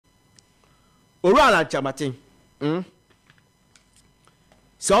Oruala Kyerematen.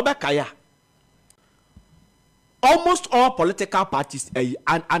 So Kaya. Almost all political parties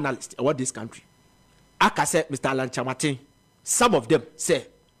and analysts about this country. Aka said Mr. Alan Kyerematen, some of them say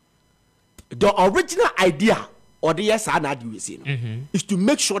the original idea or the yes and is to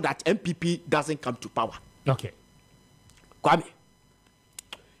make sure that MPP doesn't come to power. Okay. Kwame.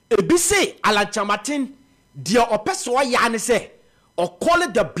 Ebi say Alan Kyerematen dear opeso ya say or call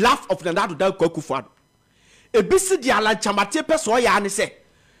it the bluff of the Nadu Akufo. Ebi say the Alan Kyerematen peso ya say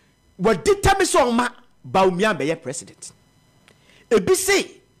what determine so ma Bawumia be president. Ebi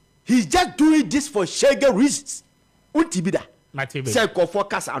say he's just doing this for shaggy reasons. Untibida. Say Kofi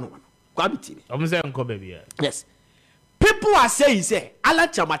kasa anu. Kwame tibi. Yes. People are saying say Alan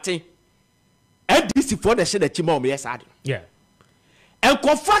Kyerematen NDC for the shade chima o yes adi. Yeah. And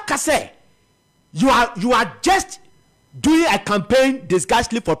Kofi kasa you are just doing a campaign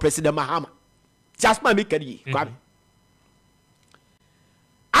disguisedly for President Maham. Just my make it.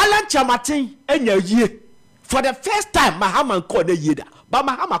 Alan Kyerematen enya yie for the first time Maham call na yie da but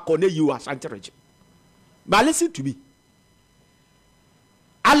Maham call na you Ashanti region. But listen to me.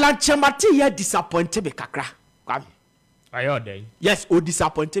 Alan Kyerematen ya disappointed me kakra. Ayode. Yes, o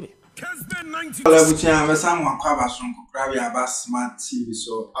disappointed me. Smart TV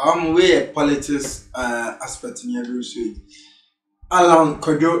so we politics aspect in every way. Alan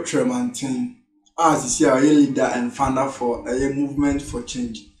Kojo Kyerematen as you see our leader and founder for a movement for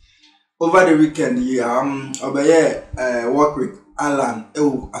change. Over the weekend, work with Alan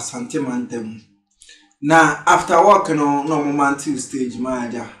Ashanti man. Now after working on no moment to stage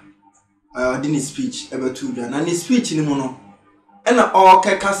manager, didn't speech ever to do, and his speech in mono. And all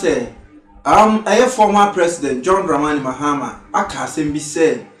keka say, a former president John Dramani Mahama, akasim be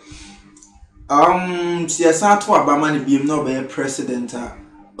say, CSR to Abamani be no be president.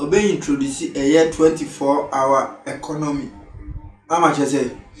 Obey introduce a year 24-hour economy. How much I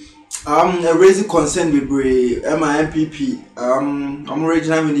say? A raising concern with MPP. I'm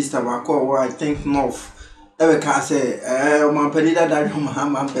regional minister Wako, I think North. Ever can say, my pedida that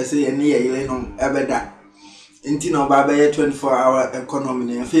Maham per se and near Elenom ever that. Intino Baba 24-hour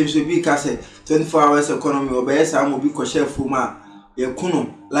economy. And Fames will be cast 24 hours economy or best. I will be kosher fuma.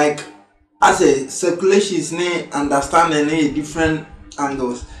 Yakuno like as a circulation is ne understanding different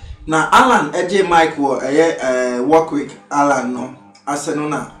angles. Now Alan AJ Mike work with Alan no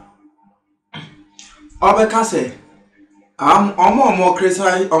asenona. Obeka say more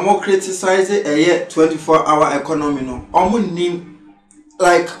criticize a 24-hour economy no. Nim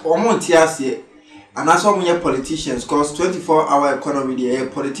like tiase and that's why we politicians cause 24-hour economy the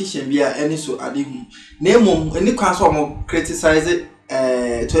politician be any so adihu. Name any council more criticize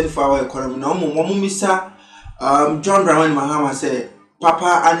 24-hour economy no Mr. John Dramani Mahama say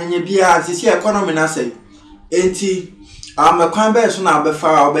Papa and bia this economy na say enti a kwambe so na be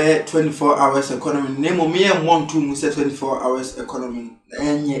fa obe 24 hours economy name me want to mu say 24 hours economy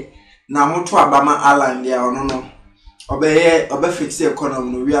enye na moto abama island ya ono no obe fix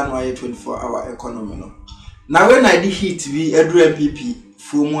economy no we are no 24-hour economy no na when I did hit we edu MPP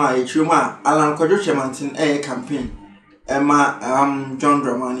from a Kyerema Alan Kojo Kyerematen campaign Emma John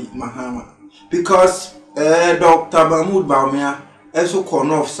Dramani Mahama because Dr. Bawumia also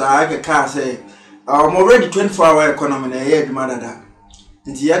corner of Sag car say already 24-hour economy na year madada.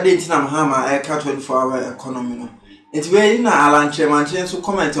 Nti ya date na Mahama 24-hour economy no. It's very na Alan Kyerematen so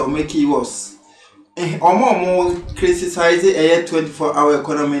comment or make it was more criticize a 24-hour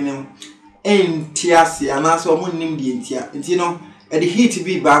economy no tiasi and also mo nim di ntia. Nti no e the heat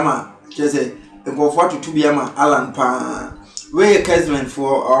be bama just say Obofour to be ama Alan pa we a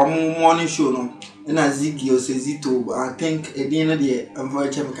for morning show no. Na Ziggy or Zito, I think at the end of the year, I'm very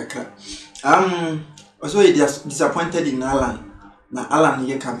kakra. Also disappointed in Alan. Na Alan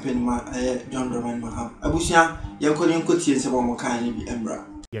ye campaign ma John Dramani Maham. Abusia, you couldn't put here some more kind be embra.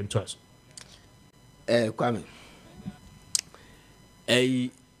 Yeah, trust. Kwame.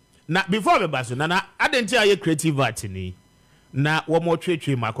 Now before the basu, Nana, I didn't tell you creative art ni. Na one more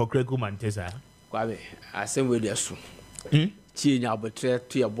tree ma kokreku mantesa. Kwame, I same way there soon. Chinya betre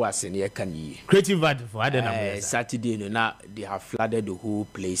to your boss and ye can ye. Creative art for other Saturday no na they have flooded the whole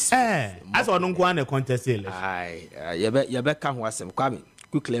place. As on go on a contest. Aye, you be can was some Kwame.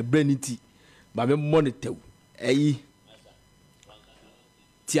 Quickly brenity. But me monitor.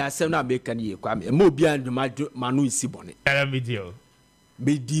 Tia sem na be can ye Kwame. Mo bia manu isi bone. Video.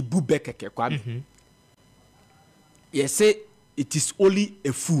 Be di bu bekeke Kwame. Yes say it is only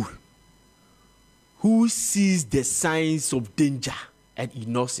a fool who sees the signs of danger and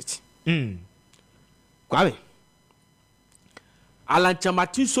ignores it. Kwame. Alan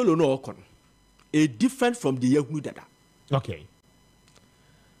Kyerematen solo no okon. a different from the Yehunu Dada. Okay.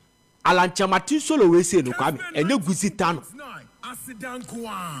 Alan Kyerematen solo we say no kwame enye gusitano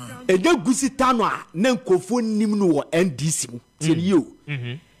enye gusitano a na nkofo nim no wo NDC mu tie yo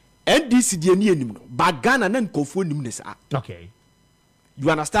NDC die ni enim no ba Ghana na nkofo nim ne sa. Okay,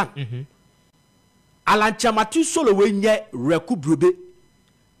 you understand? Alan Kyerematen solo we nye reku brobe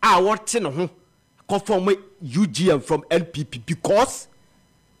a wote no ho conform UGM from NPP because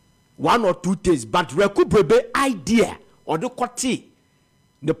one or two things, but reku brobe idea or the kote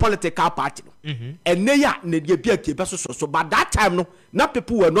the political party, and they are so. But that time, no, now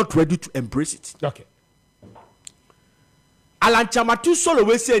people were not ready to embrace it. Okay. Alan Kyerematen solo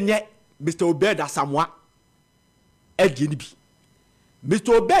we say nye Mr. Obeda Samwa Edinibi.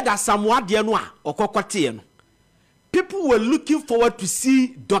 Mr. Obeda Samwa Dienwa Okokote no. People were looking forward to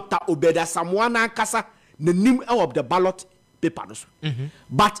see Dr. Obeda Samwa Nkansah the name of the ballot paper.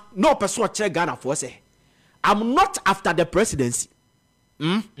 But no person check Ghana for say I'm not after the presidency.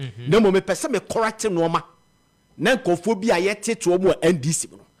 No me person me correct norma. Na nkofobia yete to omo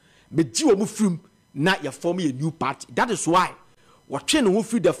NDC no. Me ji omo film na ya form a new party. That is why what train who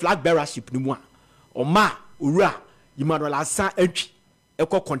free the flag bearership ni mu a. Oma owura Emmanuel Antwi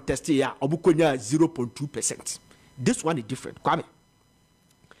eko contest ya obukonya 0.2%. This one is different. Kwame.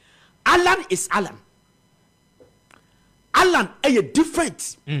 Alan is Alan. Alan is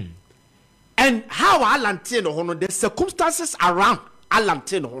different. And how Alan Tino Hono, the circumstances around Alan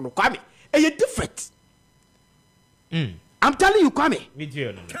Tino Hono, Kwame, are different. I'm telling you, Kwame.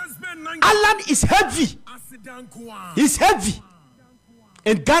 Alan is heavy. He's heavy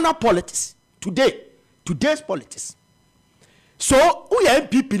in Ghana politics today. Today's politics. So, we are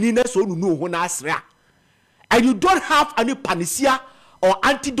people in so no Honasra. And you don't have any panacea or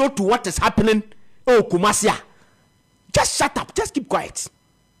antidote to what is happening. Oh, Kumasi. Just shut up. Just keep quiet.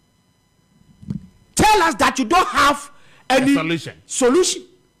 Tell us that you don't have any solution.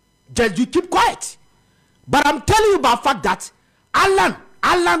 Just you keep quiet. But I'm telling you about the fact that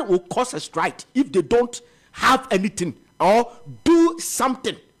Alan will cause a strike if they don't have anything or do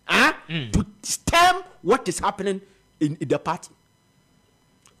something to stem what is happening in the party.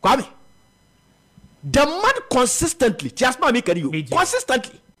 Kwame, the man consistently,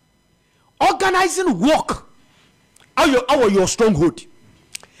 consistently organizing work our stronghold.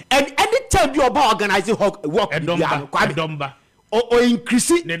 And anytime you about organizing work, or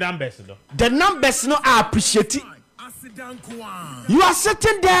increasing the numbers no are appreciated. You are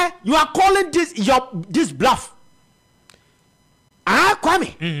sitting there, you are calling this bluff.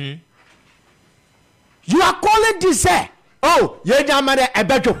 Kwame. You are calling this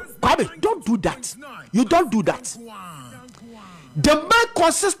Kwame, don't do that. You don't do that. The man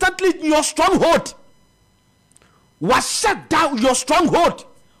consistently in your stronghold was shut down your stronghold.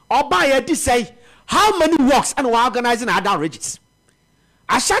 Oba say how many works and we're organizing other regions.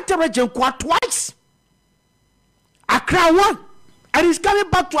 Ashanti region twice. Accra won. And he's coming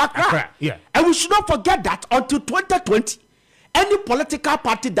back to Accra. Yeah. And we should not forget that until 2020, any political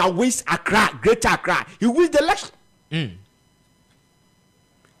party that wins Accra, Greater Accra, he wins the election.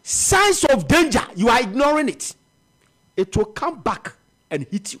 Signs of danger, you are ignoring it. It will come back and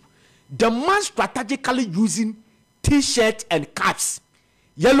hit you. The man strategically using t-shirt and caps.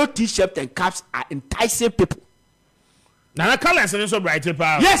 Yellow t-shirt and caps are enticing people. Now the colors are so bright.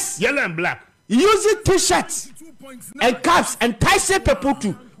 Yes. Yellow and black. Using t-shirts and caps enticing people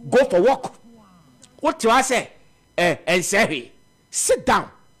to go for walk. What do I say? And say, sit down.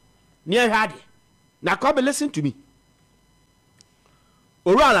 Near Hardy. Now come and listen to me.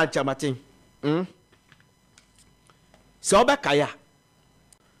 Alan Kyerematen. So Kaya.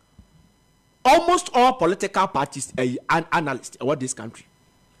 Almost all political parties and analysts about this country.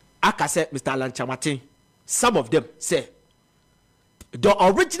 I say, Mr. Alan Kyerematen, some of them say the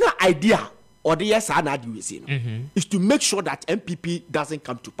original idea or the yes is to make sure that MPP doesn't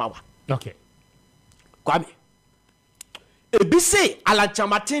come to power. Okay. Kwame. Ebi say Alan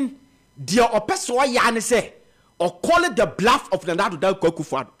Kyerematen dia opeso ya say or call it the bluff of the Nadu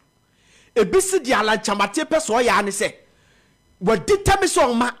Akufo. Ebi say dia Alan Kyerematen peso ya say what determine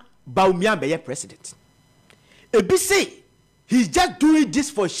so ma Bawumia be president. Ebi say he's just doing this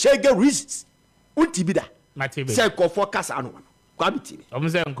for shaggy reasons. Untibida. Say Kofi kasa anu.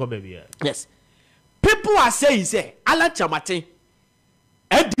 Yes. People are saying say Alan Kyerematen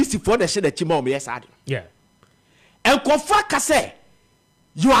NDC for the shade the chima yes ad. Yeah. And Kofi kasa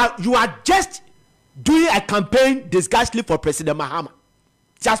you are just doing a campaign disguisedly for President Maham.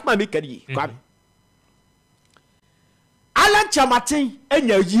 Just my make it. Alan Kyerematen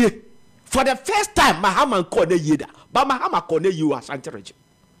enya ye for the first time Maham called ye that. But Maham called you Ashanti region.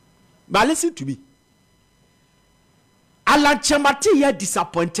 But listen to me. Alan Kyerematen ye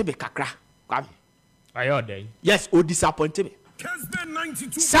disappointed me kakra. Ayode. Yes, o disappointed me.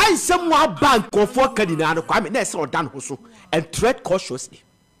 Say someone bank for Kadina no kwame na say odan ho so and tread cautiously.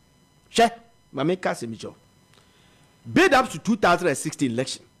 She mama ka se mi jo. Build up to 2016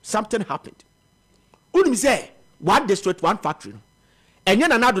 election, something happened. Unim say one district, one factory. Enye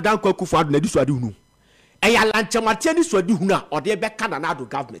na Addo dan Akufo Addo na di so ade hunu. E ya Alan Kyerematen ni so ade hunu a ode be ka na Addo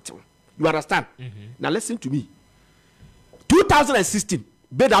government. You understand? Now listen to me. 2016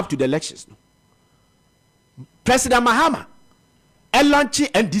 build up to the elections. President Maham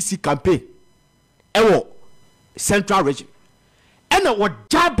launched NDC campaign ewo central region. And what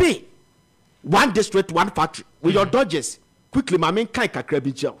Jabe one district, one factory with your dodges quickly my main kind kakra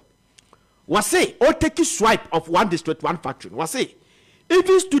jail. Was say or take a swipe of one district, one factory. Was say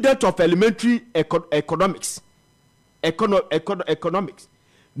even students of elementary economics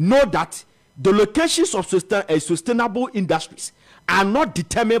know that the locations of sustainable industries are not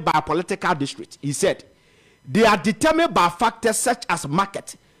determined by a political district. He said they are determined by factors such as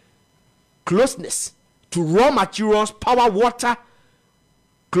market, closeness to raw materials, power, water,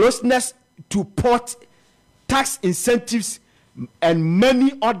 closeness to port, tax incentives, and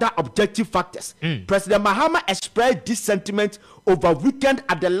many other objective factors. President Maham expressed this sentiment over weekend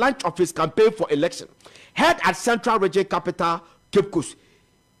at the launch of his campaign for election, held at Central Region Capital, Cape Coast.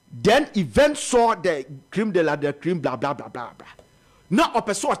 Then events saw the cream de la cream, blah blah blah blah blah. Now, a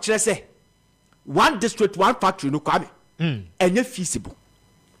person say one district, one factory, no kwame, and you feasible.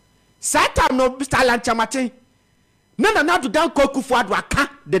 Satan no Mr. Alan Kyerematen. No, to down Kofi Addo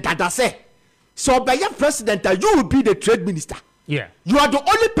the dada say. So by your president, you will be the trade minister. Yeah. You are the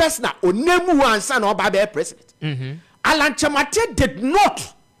only person who name who answer or by the president. Alan Kyerematen did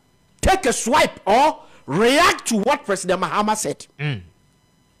not take a swipe or react to what President Maham said.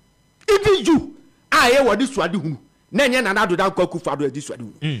 Even you, I want this to do. Nanya na Addo dan Kofi Addo this to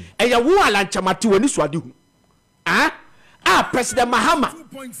do. And you Alan Kyerematen when this to do. President Maham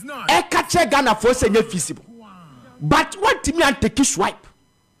catch Ghana for say feasible. But what me and take a swipe?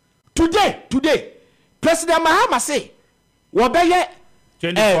 Today, President Maham say, "Wabeye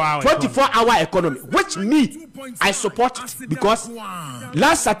 24-hour economy," which me I support it because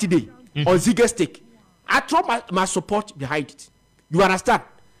last Saturday on Ziggy Stake, I throw my support behind it. You understand?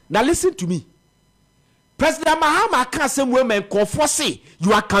 Now listen to me. President Maham can't say women say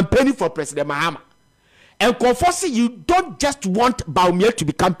you are campaigning for President Maham, and say you don't just want Bawumia to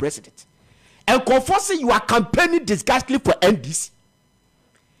become president, and say you are campaigning disgustedly for NDC.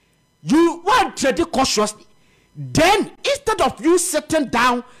 You want to tread cautiously. Then instead of you sitting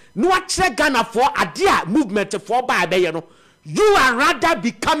down, no Ghana for a dear movement for Bayano, you are rather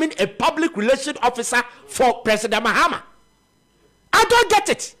becoming a public relations officer for President Maham. I don't get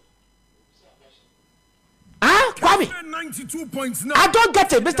it. Kwame? I don't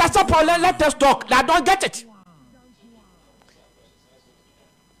get it. Mr. Sapo, let us talk. I don't get it.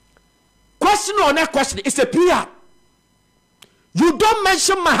 Question or not question, it's a PR. You don't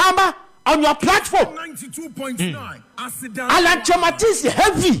mention Maham on your platform. 92.9. Alan Kyerematen is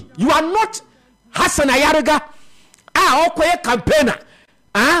heavy. You are not Hassan Ayariga. Okoye campaigner.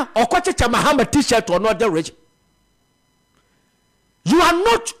 Okoche Maham t-shirt or not the region. You are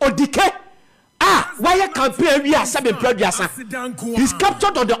not Odike. Why you campaign we are seven producer. He's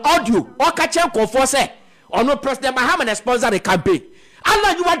captured on the audio. Okache Kofi say, or no President Maham and sponsor the campaign.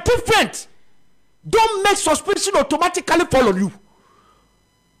 Allah, you are different. Don't make suspicion automatically follow you.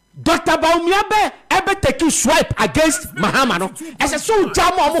 Dr. Bawumia be taking swipe against Maham no. As a so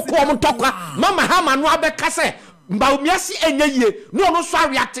jam omo ko omo tokwa, Maham no abeka Bawumia si enye ye, no so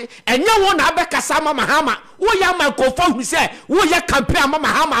react. Enye won na abeka sa Maham. Wo ya man confirm who say, wo ya campaign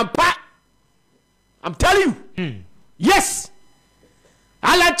Maham pa. I'm telling you. Yes.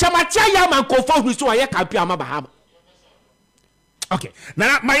 Alan Kyerematen ya man confirm who so ya campaign Maham. Okay.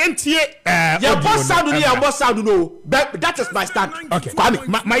 Now my NTA boss sound no. But that is my stand. Okay.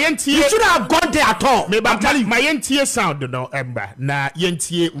 My NTA you should have gone there at all. I'm telling you. My NTA sound no ember. Na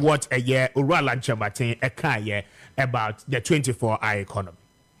NTA what a year Alan Kyerematen a year about the 24-hour economy.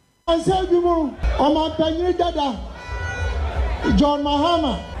 I said you know, I'm a dada. John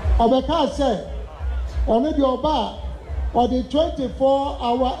Mahama Obeka said on the Oba or the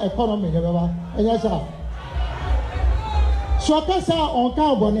 24-hour economy. And yes, sir. So kasa on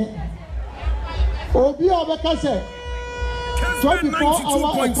carbon. Obi Obeka say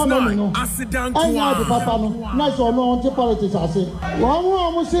 24-hour economy no. And now the papa no. Nice or no anti politics I say. One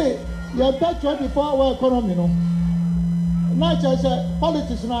more say you bet 24-hour economy no. Nice I say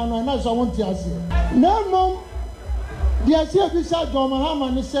politics now nice I want to say. No deɛ si ebisa John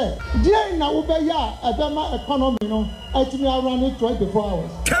Mahama ne sɛ deɛ na wobɛyɛ a ɛbɛma economy no ɛtumi around 24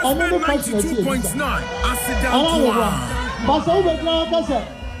 hours. Ɛno ne question ɛsi ebisa. But so wobɛgyina aka sɛ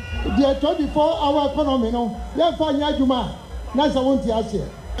deɛ 24-hour economy no yɛmfa nyɛ adwuma a na sɛ wonte aseɛ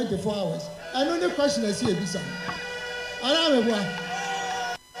 24 hours. Ɛno ne question ɛsi ebisa.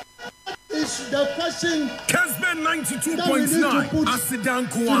 Is the question Kesben 92.9 Asidan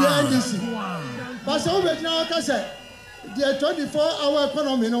Kwa. But so we now can say the 24-hour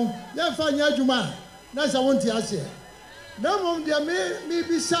economy no ya fa nya adwuma na say won ti ase. Na mom de me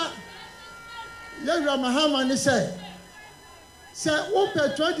bisa ya Mahama ne say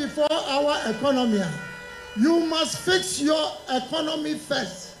open 24-hour economy you must fix your economy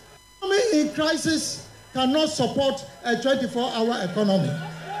first. Economy in crisis cannot support a 24-hour economy.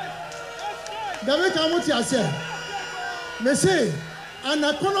 The way I say, me say, an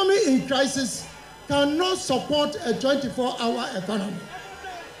economy in crisis cannot support a 24-hour economy.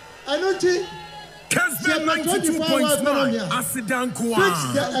 I don't think the 24-hour economy fix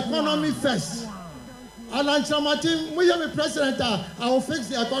the economy first. And Kyerematen, we have a president, I will fix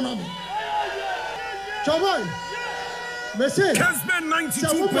the economy. Choboi, me say,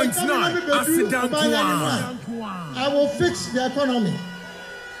 92.9 I will fix the economy.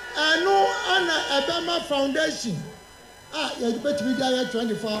 I know Anna Obama Foundation. You better be there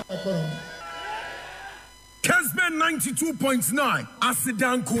 24-hour economy. Kesben 92.9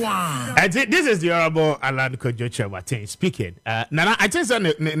 Asidan Kwa. This is the Honorable Alan Kojo Kyerematen speaking. Nana, I think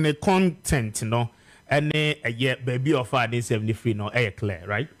the content, no, and baby of our 73 no, clear,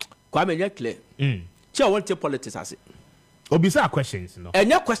 right? Kwame, you're clear. Chia, what your politics as it? Obisa questions, no. And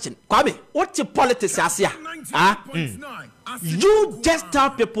your question, Kwame, what your politics as here? You just tell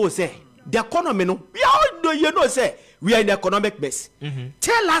people say the economy no. You know say we are in the economic mess.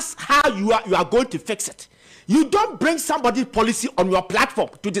 Tell us how you are going to fix it. You don't bring somebody's policy on your platform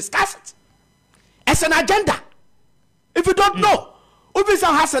to discuss it. It's an agenda. If you don't know,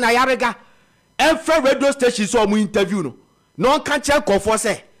 Obisa Hassan Ayarega, every radio station saw me interview no. No one can check Kofi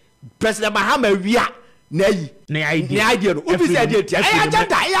say President Maham we are ne idea no. Obisa agenda.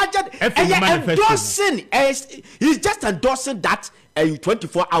 Endorsing. He's just endorsing that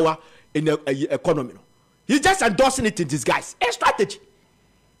 24-hour in the economy. No. He's just endorsing it in disguise. A strategy.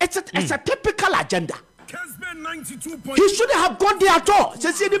 It's a typical agenda. He shouldn't have gone there at all.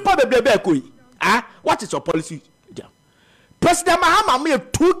 What is your policy? President Maham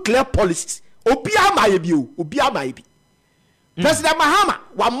made two clear policies. President Maham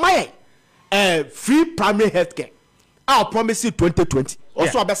one free primary health care. I'll promise you 2020.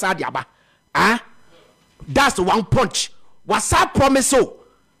 Also, Abesadiaba. That's one punch. What's that promise?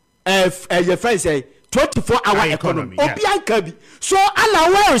 Your friend say 24-hour economy. So,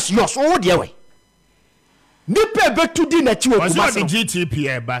 Allah, where is yours? Oh, dear way. Nipe betu di na chiwo kumasi. What's GTP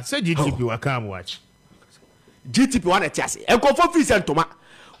eba? Say GTP wa come watch. GTP one etiase. Enkofo free sentoma.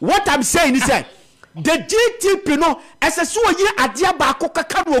 What I'm saying is that the GTP no esesu oyi adia ba akoko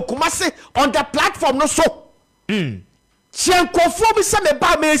kanu kumasi on the platform no so. Si enkofo bi se me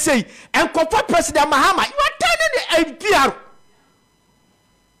ba me say enkofo President Mahama you are turning the PR.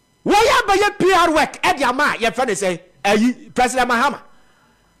 Why are you PR work? Edia ma your friend say President Mahama.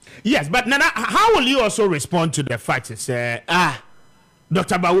 Yes, but Nana, how will you also respond to the fact that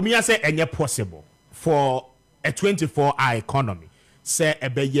Dr. Bawumia said it's possible for a 24-hour economy? Say a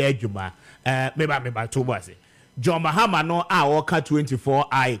beye juma, maybe two was it. John Mahama no our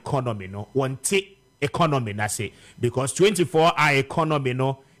 24-hour economy no one take economy na say because 24-hour economy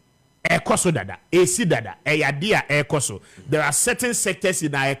no ekoso dada, AC dada, eyadia ekoso. There are certain sectors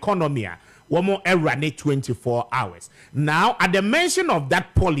in our economy. One more run it 24 hours. Now, at the mention of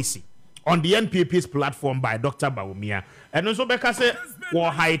that policy on the NPP's platform by Dr. Bawumia, and also because we're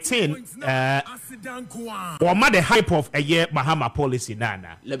heightened or mad the hype of a year Mahama policy,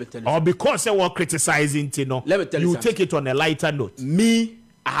 Nana. Let me tell you. Or because they were criticizing, you you take it on a lighter note. Me,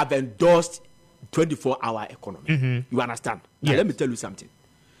 I have endorsed 24-hour economy. You understand? Now, let me tell you something.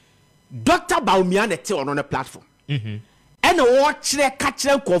 Dr. Bawumia nete on a platform. And watch the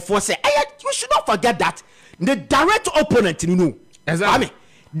catcher Kofi say, you should not forget that the direct opponent, you know, exactly. I mean,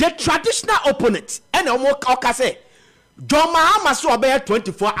 the traditional opponent, and say, John Mahama so about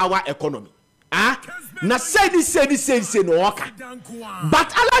 24-hour economy. Na say no waka.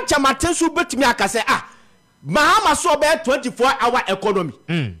 But Alan Kyerematen so bet me aka say, Mahama so about 24-hour economy.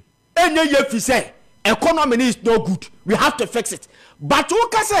 And you say, economy is no good. We have to fix it. But who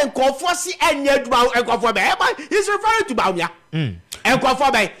can say Kofi see any he's referring to Bawumia.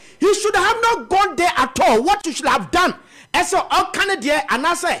 He should have not gone there at all. What you should have done. And so all Canada and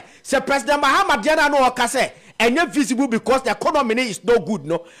I say President Mahama Diana no say and not visible because the economy is no good.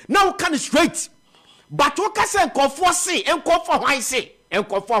 No, now can straight. But what can say Kofi say and Kofi why say and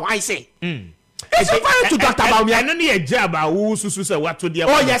Kofi why say? It's a fact to Dr. Bawumia. I don't need a job. Who say what to the?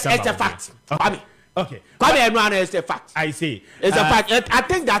 Oh yes, it's a fact. Okay. Everyone is a fact. I see. It's a fact. I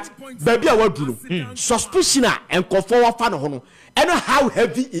think that baby I want to know. Suspicion and Kofi fan hono. And how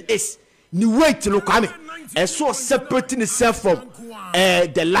heavy it is. Ni wait to look at me. And so separating itself from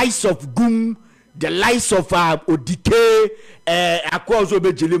the likes of Gum, the likes of Odike, Akwa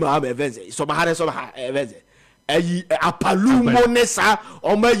Zobe Jili Maham Eveze. So Mahare so Eveze. Apalu Monesa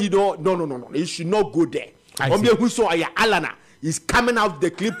or no. It should not go there. Who saw Alana is coming out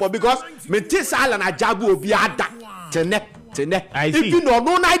the clip because Metis Alana Jabu Biada Tene. If you know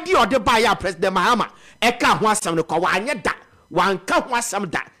no idea or the buyer President Mahama, Eka was some Kawanya da one can was some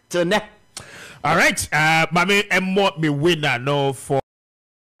that Tene. All right, Mami, and what me winner no for